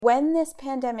When this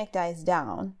pandemic dies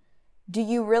down, do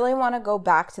you really want to go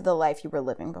back to the life you were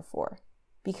living before?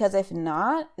 Because if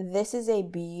not, this is a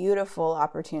beautiful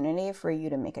opportunity for you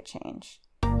to make a change.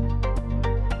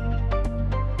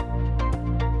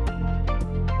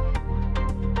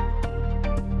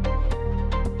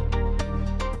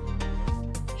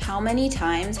 How many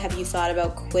times have you thought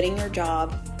about quitting your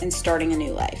job and starting a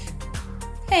new life?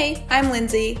 Hey, I'm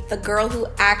Lindsay, the girl who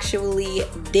actually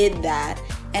did that.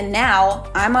 And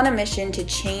now I'm on a mission to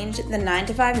change the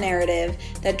 9-to-5 narrative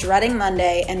that dreading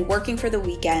Monday and working for the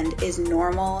weekend is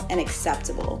normal and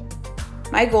acceptable.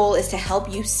 My goal is to help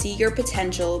you see your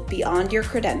potential beyond your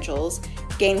credentials,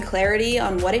 gain clarity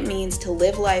on what it means to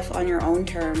live life on your own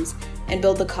terms, and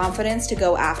build the confidence to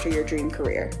go after your dream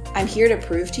career. I'm here to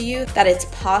prove to you that it's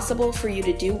possible for you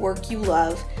to do work you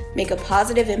love, make a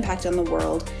positive impact on the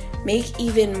world, make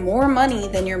even more money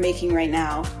than you're making right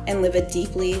now, and live a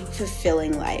deeply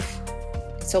fulfilling life.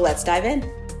 So let's dive in.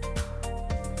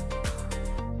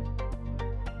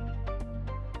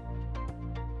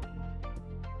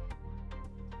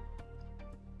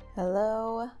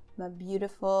 Hello, my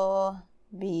beautiful,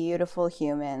 beautiful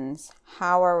humans.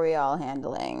 How are we all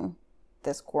handling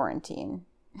this quarantine?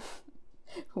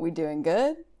 We doing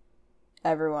good?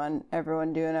 Everyone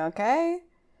doing okay?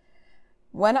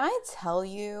 When I tell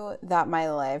you that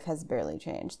my life has barely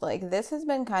changed, this has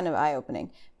been kind of eye-opening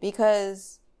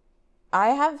because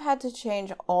I have had to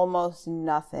change almost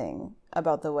nothing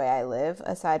about the way I live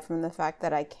aside from the fact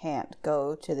that I can't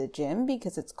go to the gym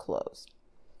because it's closed.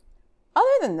 Other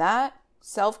than that,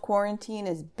 self-quarantine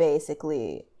is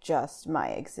basically just my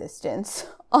existence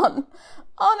on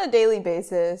a daily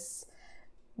basis.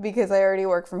 Because I already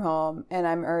work from home and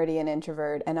I'm already an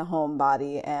introvert and a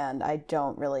homebody and I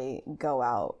don't really go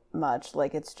out much.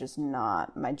 It's just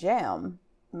not my jam.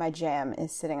 My jam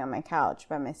is sitting on my couch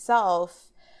by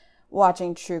myself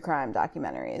watching true crime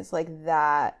documentaries.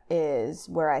 That is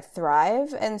where I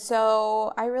thrive. And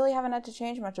so I really haven't had to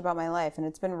change much about my life. And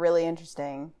it's been really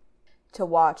interesting to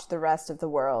watch the rest of the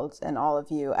world and all of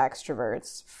you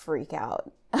extroverts freak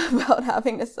out about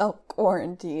having to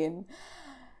self-quarantine.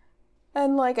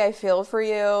 And I feel for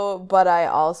you, but I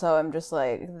also am just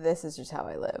this is just how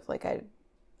I live.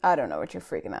 I don't know what you're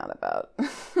freaking out about.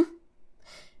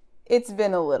 It's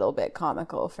been a little bit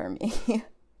comical for me.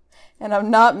 And I'm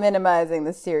not minimizing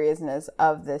the seriousness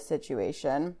of this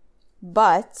situation.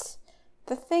 But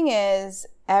the thing is,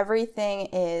 everything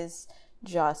is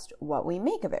just what we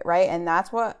make of it, right? And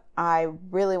that's what I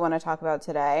really want to talk about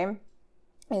today,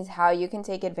 is how you can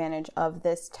take advantage of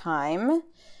this time,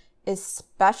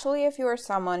 especially if you are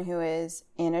someone who is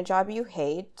in a job you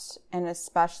hate, and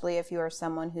especially if you are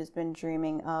someone who's been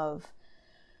dreaming of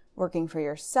working for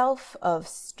yourself, of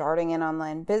starting an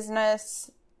online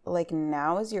business.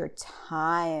 Now is your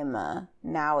time.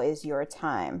 Now is your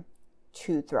time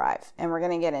to thrive. And we're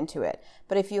going to get into it.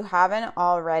 But if you haven't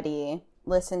already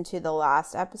listened to the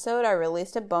last episode, I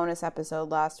released a bonus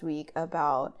episode last week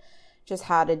about just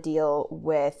how to deal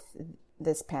with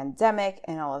this pandemic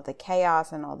and all of the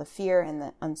chaos and all the fear and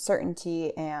the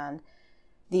uncertainty and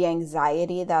the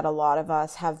anxiety that a lot of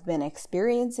us have been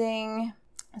experiencing.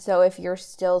 So if you're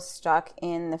still stuck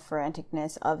in the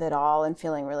franticness of it all and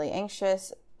feeling really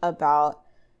anxious about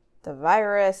the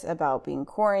virus, about being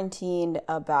quarantined,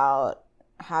 about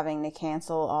having to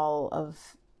cancel all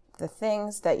of the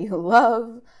things that you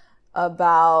love,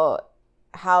 about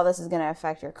how this is going to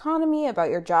affect your economy,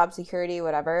 about your job security,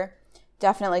 whatever,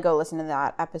 definitely go listen to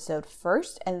that episode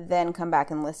first and then come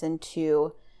back and listen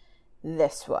to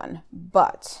this one.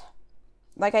 But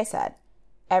like I said,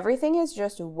 everything is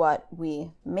just what we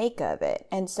make of it.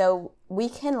 And so we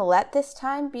can let this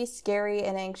time be scary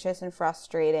and anxious and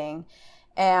frustrating.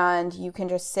 And you can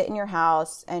just sit in your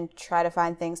house and try to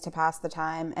find things to pass the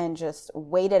time and just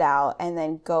wait it out and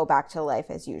then go back to life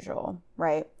as usual,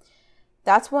 right?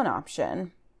 That's one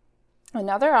option.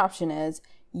 Another option is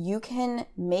you can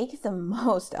make the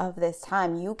most of this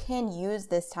time. You can use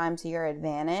this time to your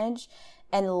advantage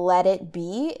and let it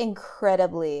be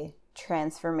incredibly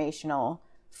transformational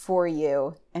for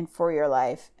you and for your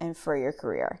life and for your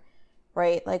career,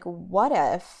 right? What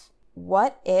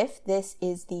if this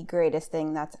is the greatest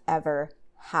thing that's ever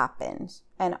happened?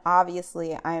 And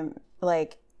obviously I'm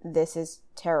this is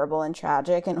terrible and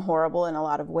tragic and horrible in a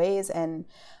lot of ways. And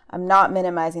I'm not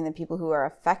minimizing the people who are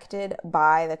affected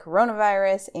by the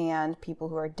coronavirus and people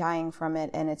who are dying from it,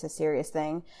 and it's a serious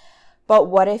thing. But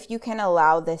what if you can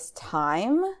allow this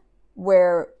time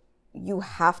where you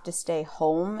have to stay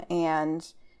home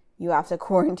and you have to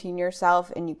quarantine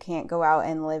yourself and you can't go out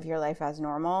and live your life as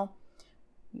normal?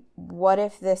 What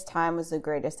if this time was the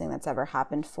greatest thing that's ever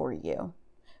happened for you?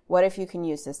 What if you can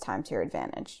use this time to your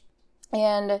advantage?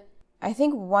 And I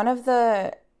think one of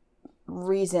the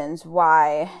reasons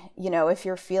why, if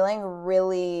you're feeling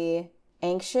really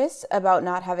anxious about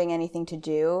not having anything to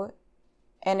do,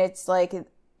 and it's like,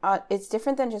 it's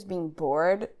different than just being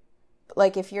bored.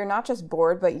 Like if you're not just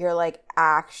bored, but you're like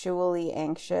actually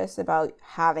anxious about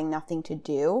having nothing to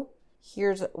do,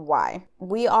 here's why.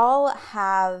 We all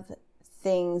have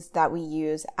things that we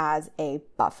use as a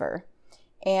buffer.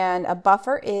 And a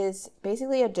buffer is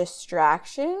basically a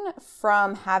distraction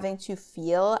from having to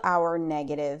feel our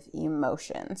negative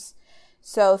emotions.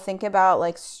 So think about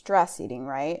like stress eating,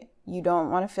 right? You don't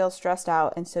want to feel stressed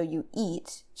out, and so you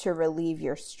eat to relieve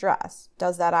your stress.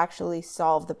 Does that actually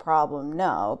solve the problem?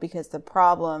 No, because the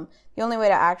only way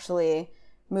to actually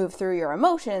move through your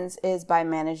emotions is by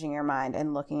managing your mind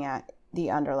and looking at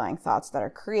the underlying thoughts that are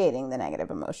creating the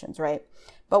negative emotions, right?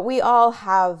 But we all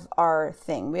have our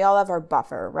thing. We all have our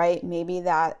buffer, right? Maybe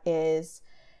that is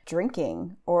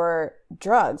drinking or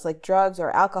drugs, like drugs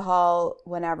or alcohol.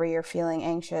 Whenever you're feeling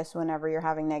anxious, whenever you're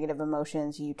having negative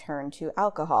emotions, you turn to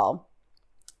alcohol.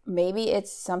 Maybe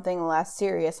it's something less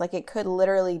serious. Like it could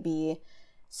literally be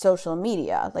social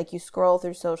media. Like you scroll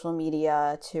through social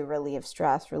media to relieve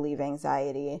stress, relieve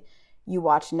anxiety. You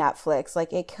watch Netflix.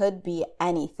 Like it could be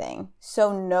anything.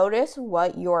 So notice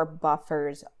what your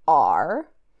buffers are.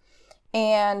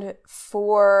 And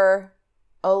for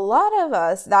a lot of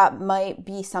us, that might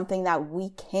be something that we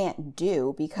can't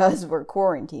do because we're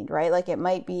quarantined, right? Like it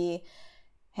might be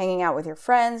hanging out with your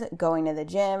friends, going to the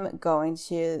gym, going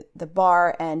to the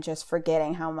bar, and just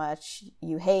forgetting how much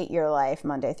you hate your life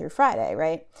Monday through Friday,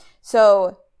 right?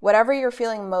 So whatever you're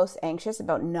feeling most anxious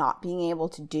about not being able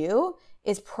to do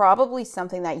is probably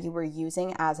something that you were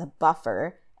using as a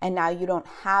buffer. And now you don't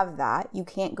have that. You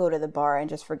can't go to the bar and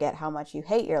just forget how much you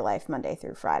hate your life Monday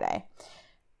through Friday.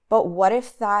 But what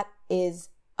if that is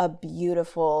a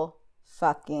beautiful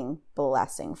fucking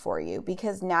blessing for you?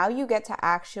 Because now you get to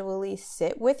actually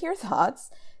sit with your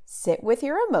thoughts, sit with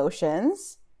your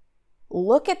emotions,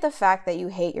 look at the fact that you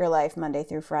hate your life Monday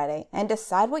through Friday, and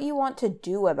decide what you want to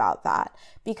do about that.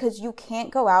 Because you can't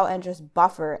go out and just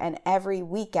buffer and every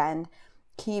weekend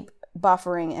keep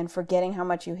buffering and forgetting how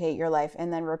much you hate your life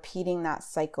and then repeating that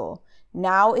cycle.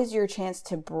 Now is your chance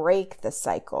to break the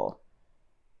cycle.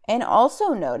 And also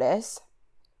notice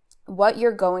what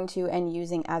you're going to and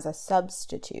using as a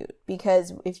substitute.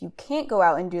 Because if you can't go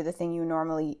out and do the thing you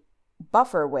normally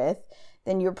buffer with,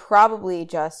 then you're probably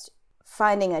just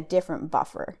finding a different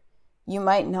buffer. You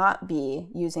might not be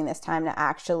using this time to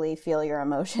actually feel your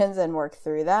emotions and work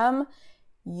through them.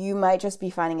 You might just be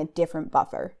finding a different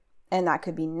buffer. And that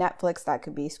could be Netflix, that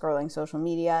could be scrolling social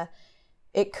media.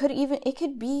 It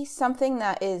could be something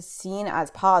that is seen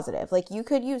as positive. Like you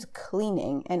could use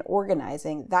cleaning and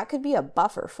organizing. That could be a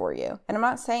buffer for you. And I'm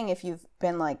not saying if you've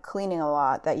been like cleaning a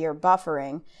lot that you're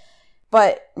buffering,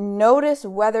 but notice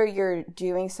whether you're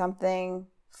doing something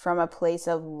from a place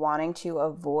of wanting to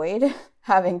avoid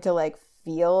having to like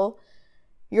feel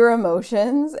your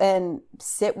emotions and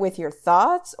sit with your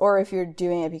thoughts, or if you're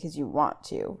doing it because you want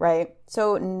to, right?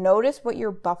 So notice what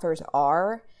your buffers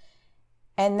are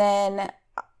and then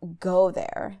go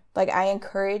there. Like I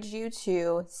encourage you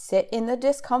to sit in the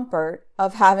discomfort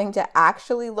of having to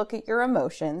actually look at your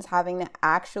emotions, having to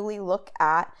actually look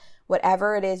at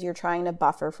whatever it is you're trying to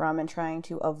buffer from and trying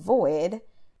to avoid.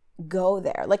 Go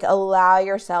there. Like allow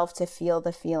yourself to feel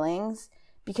the feelings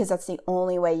because that's the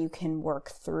only way you can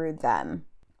work through them.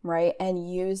 Right? And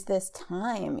use this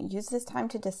time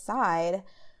to decide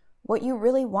what you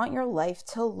really want your life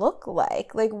to look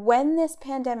like. Like when this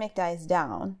pandemic dies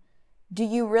down, do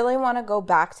you really want to go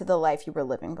back to the life you were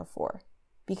living before?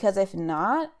 Because if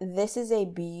not, this is a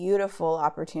beautiful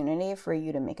opportunity for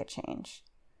you to make a change.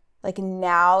 Like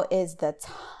now is the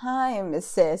time,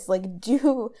 sis. Like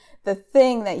do the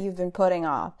thing that you've been putting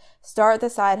off. Start the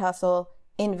side hustle,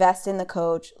 invest in the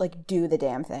coach, like do the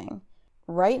damn thing.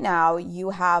 Right now,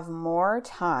 you have more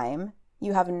time,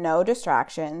 you have no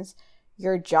distractions,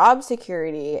 your job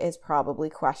security is probably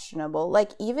questionable.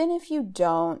 Like, even if you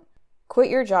don't quit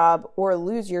your job or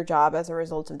lose your job as a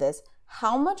result of this,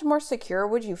 how much more secure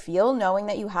would you feel knowing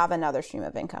that you have another stream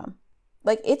of income?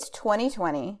 Like, it's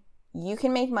 2020, you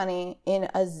can make money in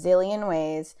a zillion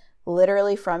ways,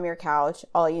 literally from your couch.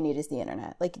 All you need is the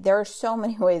internet. Like, there are so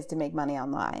many ways to make money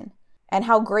online. And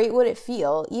how great would it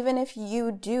feel, even if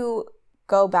you do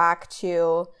go back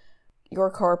to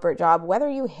your corporate job, whether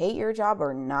you hate your job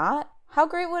or not, how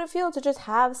great would it feel to just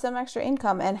have some extra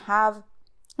income and have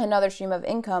another stream of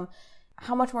income?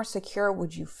 How much more secure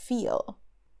would you feel,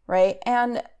 right?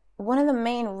 And one of the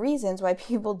main reasons why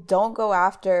people don't go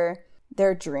after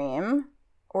their dream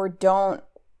or don't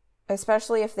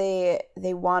especially if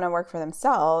they want to work for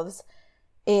themselves,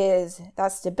 is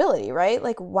that stability, right?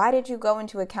 Like, why did you go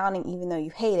into accounting even though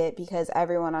you hate it? Because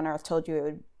everyone on earth told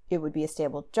you it would be a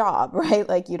stable job, right?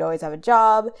 Like, you'd always have a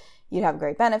job, you'd have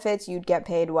great benefits, you'd get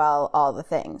paid well, all the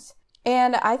things.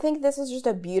 And I think this is just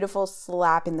a beautiful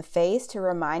slap in the face to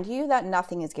remind you that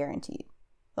nothing is guaranteed.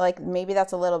 Like, maybe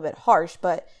that's a little bit harsh,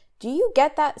 but do you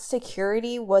get that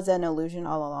security was an illusion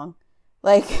all along?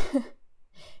 Like,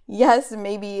 yes,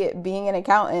 maybe being an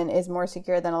accountant is more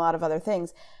secure than a lot of other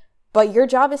things, but your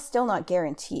job is still not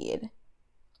guaranteed.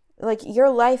 Like, your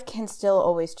life can still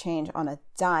always change on a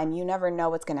dime. You never know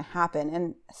what's going to happen.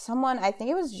 And someone, I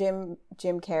think it was Jim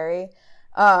Carrey,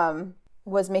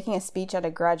 was making a speech at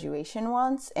a graduation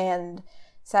once and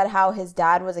said how his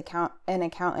dad was an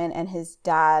accountant and his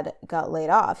dad got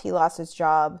laid off. He lost his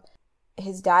job.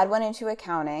 His dad went into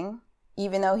accounting,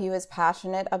 even though he was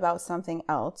passionate about something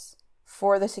else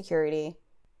for the security,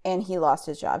 and he lost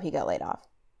his job. He got laid off.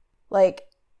 Like,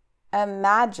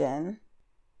 imagine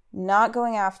not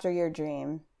going after your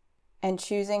dream and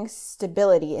choosing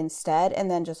stability instead and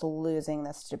then just losing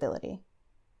the stability.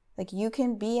 Like, you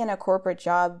can be in a corporate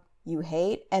job you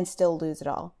hate and still lose it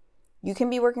all. You can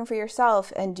be working for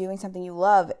yourself and doing something you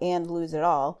love and lose it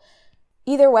all.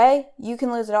 Either way, you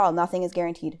can lose it all. Nothing is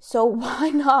guaranteed. So why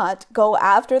not go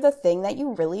after the thing that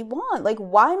you really want? Like,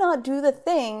 why not do the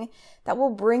thing that will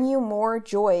bring you more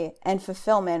joy and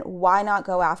fulfillment? Why not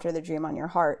go after the dream on your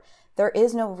heart? There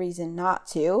is no reason not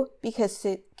to, because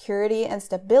security and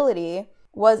stability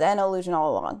was an illusion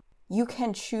all along. You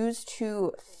can choose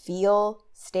to feel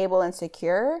stable and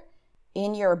secure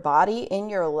in your body, in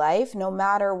your life, no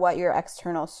matter what your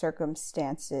external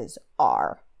circumstances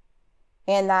are.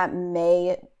 And that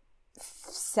may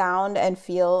sound and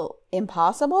feel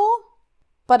impossible,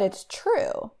 but it's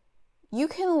true. You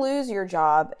can lose your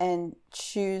job and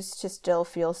choose to still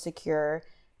feel secure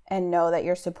and know that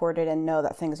you're supported and know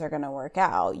that things are going to work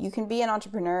out. You can be an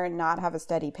entrepreneur and not have a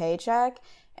steady paycheck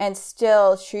and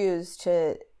still choose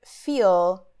to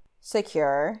feel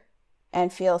secure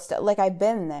and feel like I've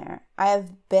been there. I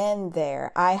have been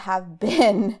there. I have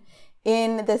been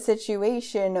in the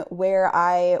situation where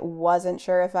I wasn't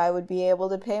sure if I would be able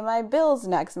to pay my bills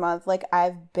next month. Like,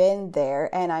 I've been there,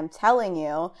 and I'm telling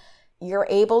you, you're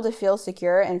able to feel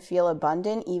secure and feel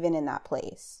abundant even in that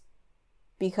place.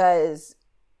 Because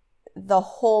the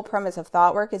whole premise of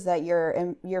thought work is that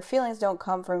your feelings don't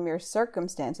come from your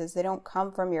circumstances. They don't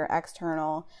come from your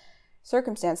external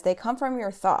circumstance. They come from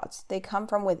your thoughts. They come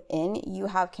from within. You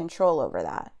have control over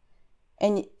that.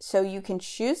 And so you can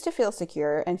choose to feel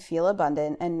secure and feel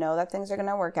abundant and know that things are going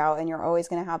to work out and you're always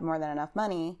going to have more than enough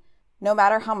money, no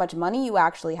matter how much money you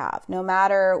actually have, no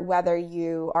matter whether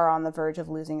you are on the verge of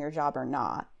losing your job or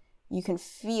not. You can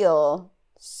feel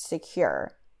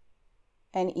secure.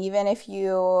 And even if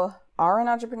you are an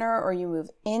entrepreneur or you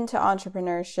move into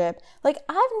entrepreneurship, like,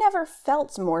 I've never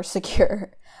felt more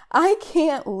secure. I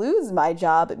can't lose my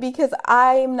job because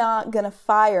I'm not going to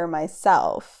fire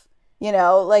myself. You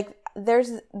know, like,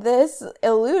 there's this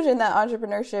illusion that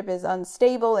entrepreneurship is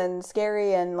unstable and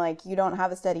scary and, like, you don't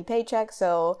have a steady paycheck,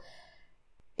 so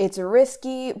it's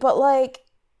risky. But, like,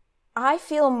 I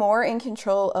feel more in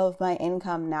control of my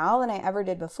income now than I ever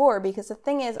did before, because the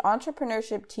thing is,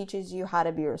 entrepreneurship teaches you how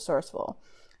to be resourceful.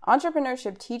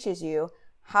 Entrepreneurship teaches you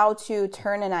how to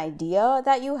turn an idea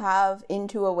that you have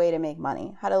into a way to make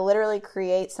money, how to literally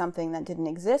create something that didn't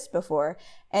exist before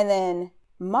and then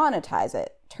monetize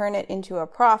it, turn it into a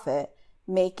profit,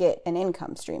 make it an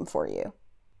income stream for you.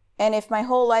 And if my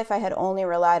whole life I had only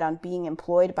relied on being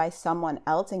employed by someone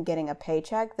else and getting a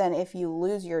paycheck, then if you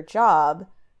lose your job,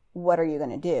 what are you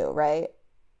going to do, right?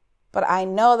 But I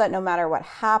know that no matter what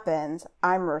happens,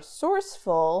 I'm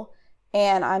resourceful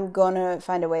and I'm going to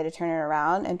find a way to turn it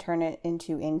around and turn it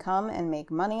into income and make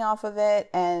money off of it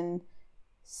and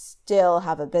still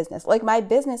have a business. Like, my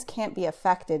business can't be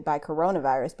affected by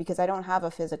coronavirus because I don't have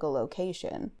a physical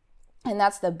location. And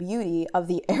that's the beauty of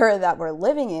the era that we're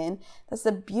living in. That's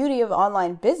the beauty of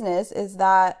online business, is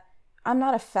that I'm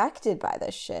not affected by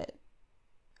this shit.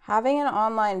 Having an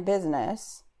online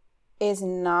business is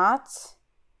not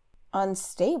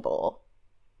unstable.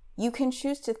 You can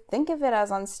choose to think of it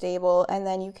as unstable, and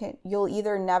then you'll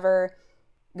either never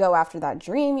go after that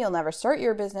dream, you'll never start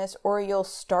your business, or you'll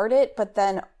start it but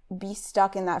then be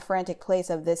stuck in that frantic place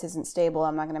of, this isn't stable,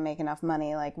 I'm not going to make enough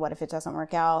money, like, what if it doesn't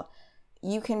work out?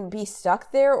 You can be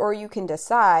stuck there, or you can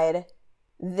decide,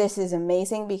 this is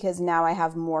amazing because now I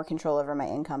have more control over my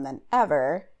income than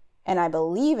ever, and I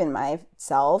believe in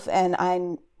myself, and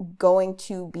I'm going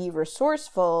to be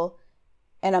resourceful,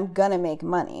 and I'm gonna make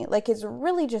money. Like, it's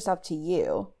really just up to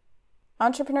you.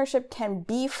 Entrepreneurship can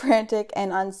be frantic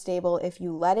and unstable if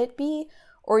you let it be,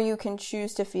 or you can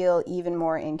choose to feel even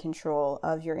more in control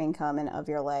of your income and of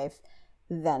your life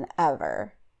than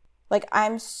ever. Like,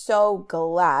 I'm so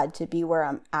glad to be where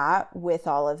I'm at with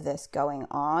all of this going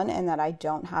on, and that I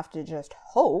don't have to just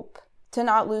hope to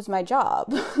not lose my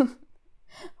job.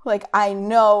 Like, I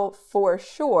know for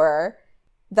sure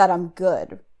that I'm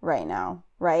good right now,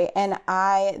 right? And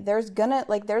there's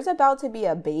about to be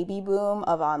a baby boom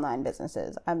of online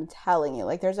businesses. I'm telling you,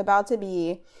 like, there's about to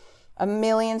be a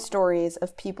million stories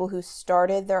of people who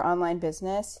started their online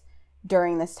business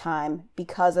during this time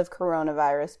because of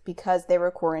coronavirus, because they were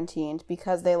quarantined,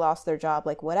 because they lost their job,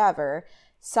 like whatever.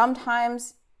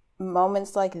 Sometimes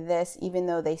moments like this, even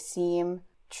though they seem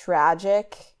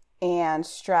tragic and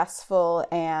stressful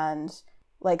and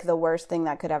like the worst thing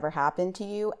that could ever happen to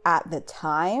you at the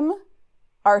time,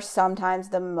 are sometimes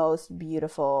the most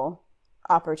beautiful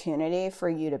opportunity for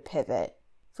you to pivot,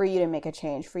 for you to make a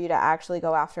change, for you to actually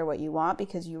go after what you want,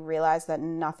 because you realize that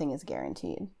nothing is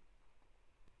guaranteed.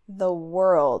 The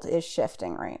world is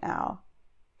shifting right now,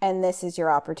 and this is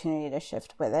your opportunity to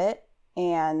shift with it.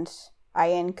 And I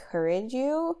encourage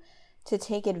you to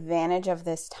take advantage of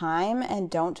this time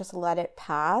and don't just let it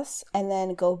pass and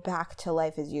then go back to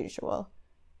life as usual.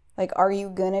 Like, are you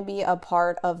going to be a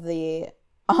part of the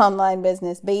online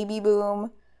business baby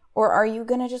boom, or are you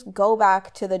going to just go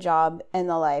back to the job and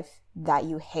the life that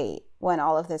you hate when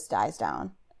all of this dies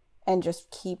down? And just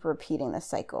keep repeating this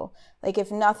cycle. Like,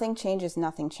 if nothing changes,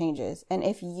 nothing changes. And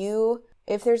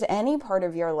if there's any part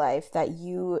of your life that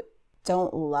you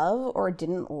don't love or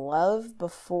didn't love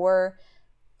before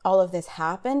all of this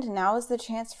happened, now is the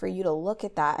chance for you to look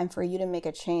at that and for you to make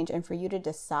a change and for you to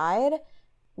decide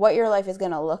what your life is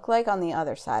going to look like on the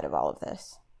other side of all of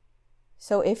this.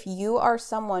 So if you are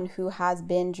someone who has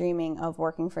been dreaming of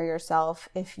working for yourself,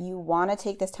 if you want to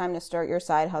take this time to start your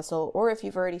side hustle, or if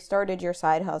you've already started your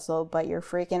side hustle, but you're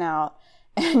freaking out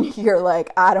and you're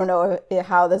like, I don't know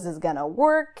how this is going to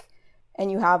work,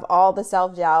 and you have all the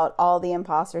self-doubt, all the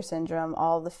imposter syndrome,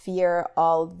 all the fear,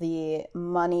 all the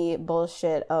money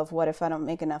bullshit of what if I don't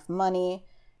make enough money,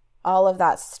 all of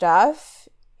that stuff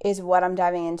is what I'm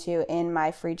diving into in my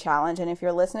free challenge. And if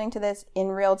you're listening to this in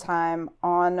real time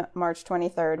on March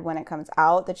 23rd when it comes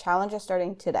out, the challenge is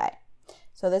starting today.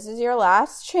 So this is your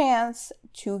last chance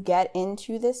to get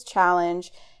into this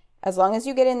challenge. As long as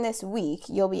you get in this week,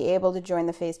 you'll be able to join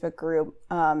the Facebook group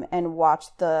and watch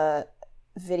the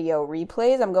video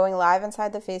replays. I'm going live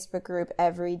inside the Facebook group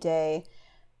every day,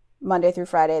 Monday through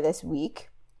Friday this week.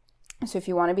 So if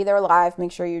you want to be there live,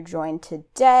 make sure you join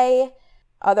today.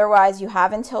 Otherwise, you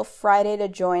have until Friday to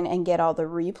join and get all the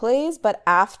replays. But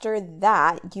after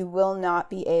that, you will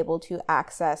not be able to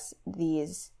access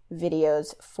these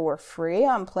videos for free.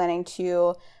 I'm planning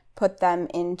to put them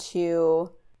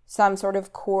into some sort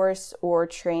of course or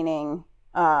training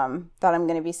that I'm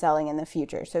going to be selling in the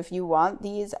future. So if you want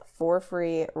these for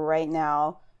free right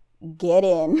now, get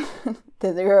in.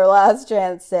 This is your last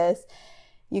chance, sis.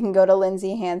 You can go to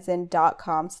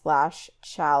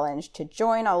lindsayhanson.com/challenge to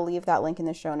join. I'll leave that link in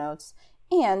the show notes.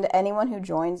 And anyone who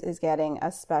joins is getting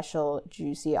a special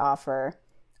juicy offer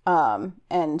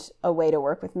and a way to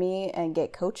work with me and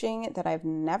get coaching that I've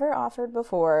never offered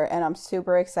before. And I'm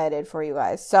super excited for you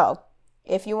guys. So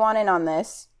if you want in on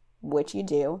this, which you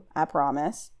do, I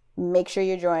promise, make sure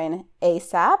you join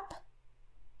ASAP.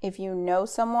 If you know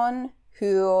someone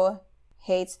who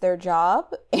hates their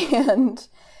job and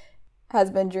has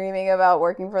been dreaming about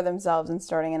working for themselves and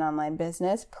starting an online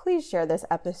business, please share this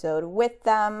episode with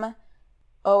them.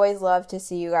 Always love to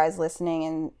see you guys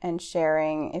listening and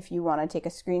sharing. If you want to take a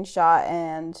screenshot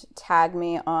and tag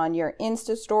me on your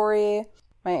Insta story,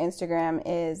 my Instagram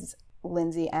is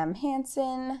Lindsay M.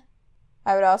 Hanson.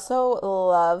 I would also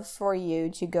love for you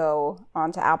to go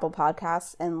onto Apple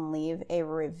Podcasts and leave a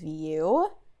review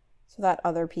so that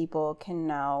other people can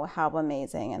know how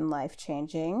amazing and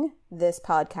life-changing this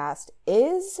podcast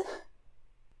is.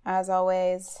 As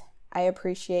always, I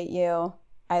appreciate you.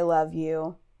 I love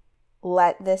you.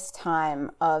 Let this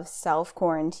time of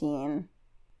self-quarantine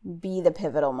be the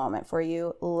pivotal moment for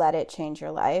you. Let it change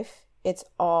your life. It's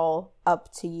all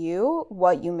up to you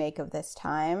what you make of this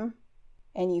time.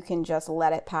 And you can just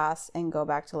let it pass and go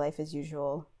back to life as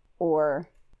usual. Or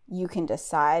you can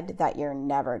decide that you're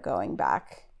never going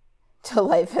back to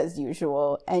life as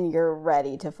usual and you're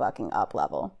ready to fucking up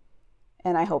level.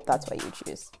 And I hope that's what you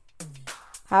choose.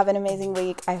 Have an amazing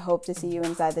week. I hope to see you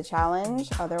inside the challenge.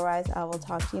 Otherwise, I will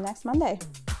talk to you next Monday.